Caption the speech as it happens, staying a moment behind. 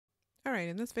All right,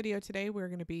 in this video today, we're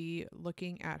going to be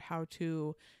looking at how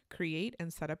to create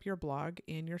and set up your blog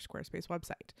in your Squarespace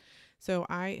website. So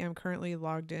I am currently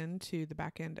logged into the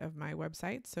back end of my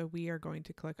website. So we are going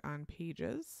to click on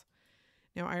Pages.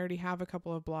 Now I already have a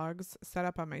couple of blogs set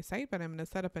up on my site, but I'm going to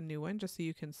set up a new one just so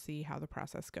you can see how the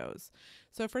process goes.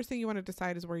 So first thing you want to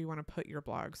decide is where you want to put your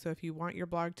blog. So if you want your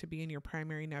blog to be in your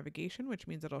primary navigation, which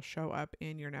means it'll show up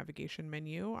in your navigation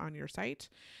menu on your site,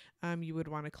 you would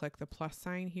want to click the plus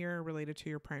sign here related to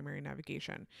your primary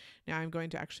navigation. Now I'm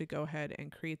going to actually go ahead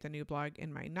and create the new blog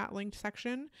in my not linked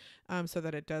section so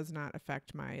that it does not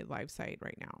affect my live site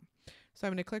right now. So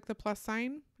I'm going to click the plus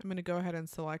sign. I'm going to go ahead and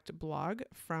select blog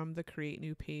from the create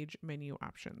new page menu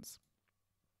options.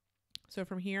 So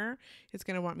from here, it's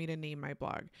going to want me to name my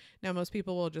blog. Now, most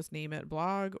people will just name it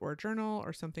blog or journal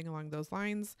or something along those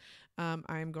lines.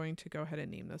 I'm going to go ahead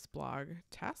and name this blog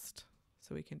test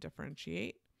so we can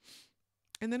differentiate.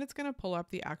 And then it's going to pull up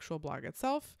the actual blog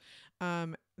itself.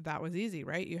 That was easy,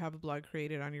 right? You have a blog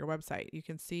created on your website. You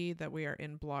can see that we are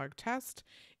in blog test.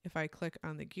 If I click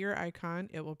on the gear icon,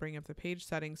 it will bring up the page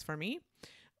settings for me,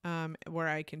 where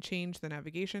I can change the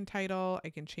navigation title. I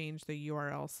can change the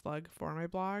URL slug for my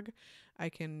blog. I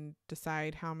can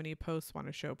decide how many posts I want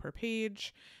to show per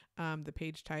page, the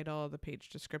page title, the page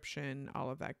description,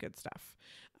 all of that good stuff.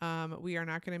 We are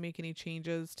not going to make any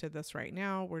changes to this right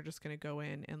now. We're just going to go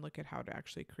in and look at how to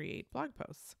actually create blog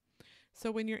posts. So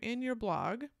when you're in your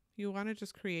blog, you want to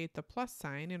just create the plus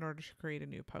sign in order to create a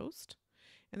new post.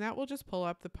 And that will just pull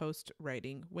up the post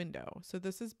writing window. So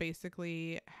this is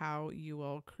basically how you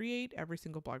will create every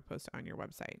single blog post on your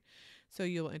website. So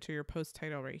you'll enter your post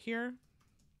title right here,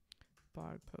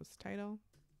 blog post title.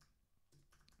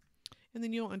 And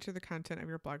then you'll enter the content of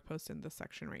your blog post in this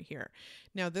section right here.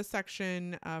 Now this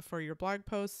section for your blog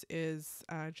posts is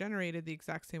generated the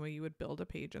exact same way you would build a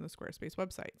page on the Squarespace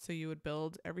website. So you would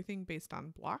build everything based on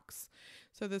blocks.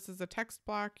 So this is a text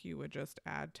block. You would just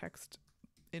add text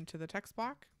into the text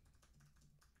block.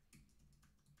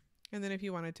 And then if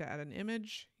you wanted to add an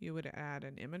image, you would add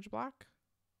an image block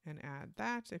and add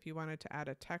that. If you wanted to add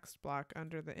a text block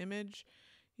under the image,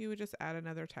 you would just add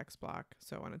another text block,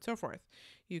 so on and so forth.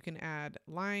 You can add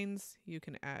lines, you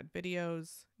can add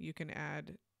videos, you can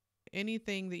add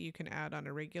anything that you can add on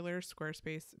a regular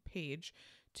Squarespace page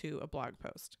to a blog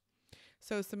post.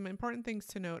 So some important things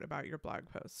to note about your blog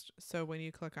post. So when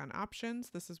you click on options,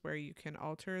 this is where you can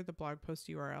alter the blog post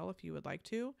URL if you would like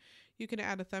to. You can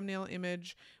add a thumbnail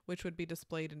image, which would be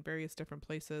displayed in various different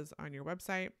places on your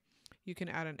website. You can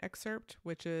add an excerpt,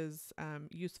 which is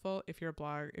useful if your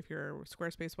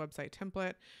Squarespace website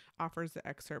template offers the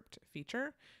excerpt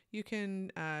feature. You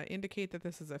can indicate that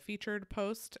this is a featured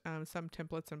post. Some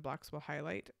templates and blocks will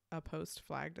highlight a post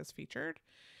flagged as featured.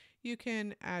 You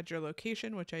can add your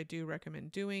location, which I do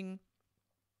recommend doing,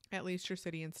 at least your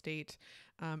city and state,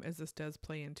 as this does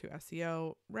play into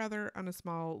SEO, rather on a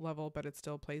small level, but it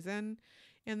still plays in.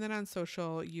 And then on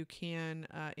social, you can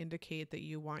indicate that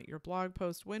you want your blog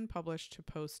post when published to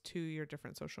post to your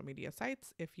different social media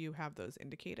sites if you have those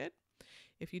indicated.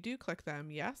 If you do click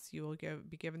them, yes, you will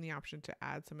be given the option to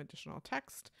add some additional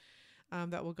text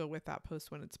that will go with that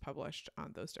post when it's published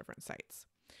on those different sites.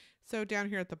 So down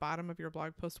here at the bottom of your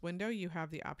blog post window, you have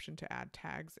the option to add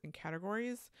tags and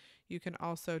categories. You can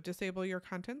also disable your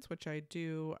contents, which I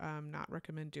do not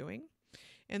recommend doing.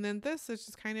 And then this is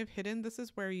just kind of hidden. This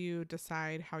is where you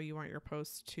decide how you want your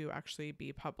posts to actually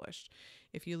be published.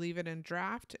 If you leave it in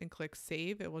draft and click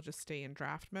save, it will just stay in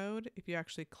draft mode. If you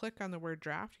actually click on the word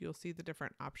draft, you'll see the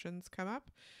different options come up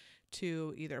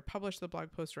to either publish the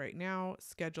blog post right now,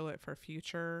 schedule it for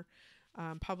future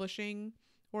publishing,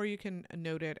 or you can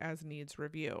note it as needs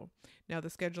review. Now the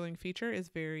scheduling feature is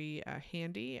very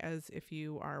handy, as if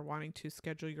you are wanting to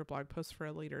schedule your blog post for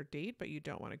a later date, but you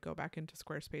don't want to go back into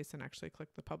Squarespace and actually click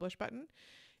the publish button.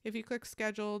 If you click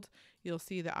scheduled, you'll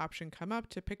see the option come up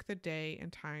to pick the day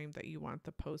and time that you want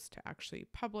the post to actually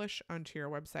publish onto your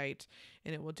website,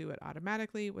 and it will do it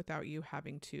automatically without you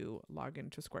having to log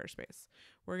into Squarespace.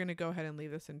 We're going to go ahead and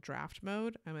leave this in draft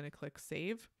mode. I'm going to click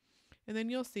save. And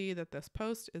then you'll see that this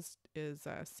post is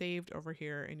saved over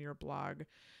here in your blog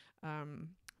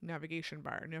navigation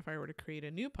bar. Now, if I were to create a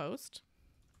new post,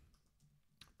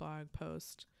 blog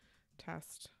post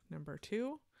test number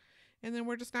 2, and then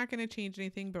we're just not going to change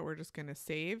anything, but we're just going to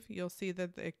save. You'll see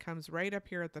that it comes right up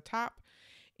here at the top.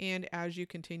 And as you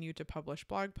continue to publish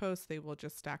blog posts, they will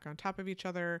just stack on top of each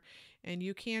other, and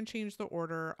you can change the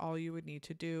order. All you would need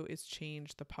to do is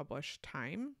change the publish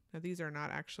time. Now these are not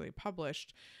actually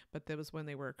published, but that was when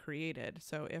they were created.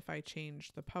 So if I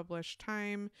change the publish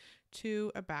time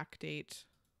to a back date,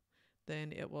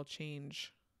 then it will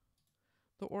change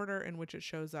the order in which it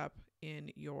shows up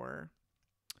in your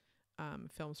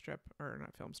film strip, or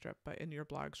not film strip, but in your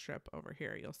blog strip over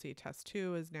here. You'll see test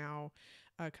 2 is now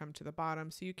come to the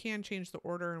bottom. So you can change the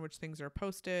order in which things are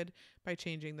posted by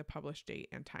changing the publish date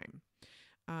and time.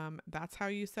 That's how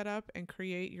you set up and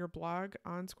create your blog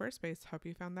on Squarespace. Hope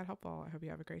you found that helpful. I hope you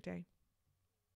have a great day.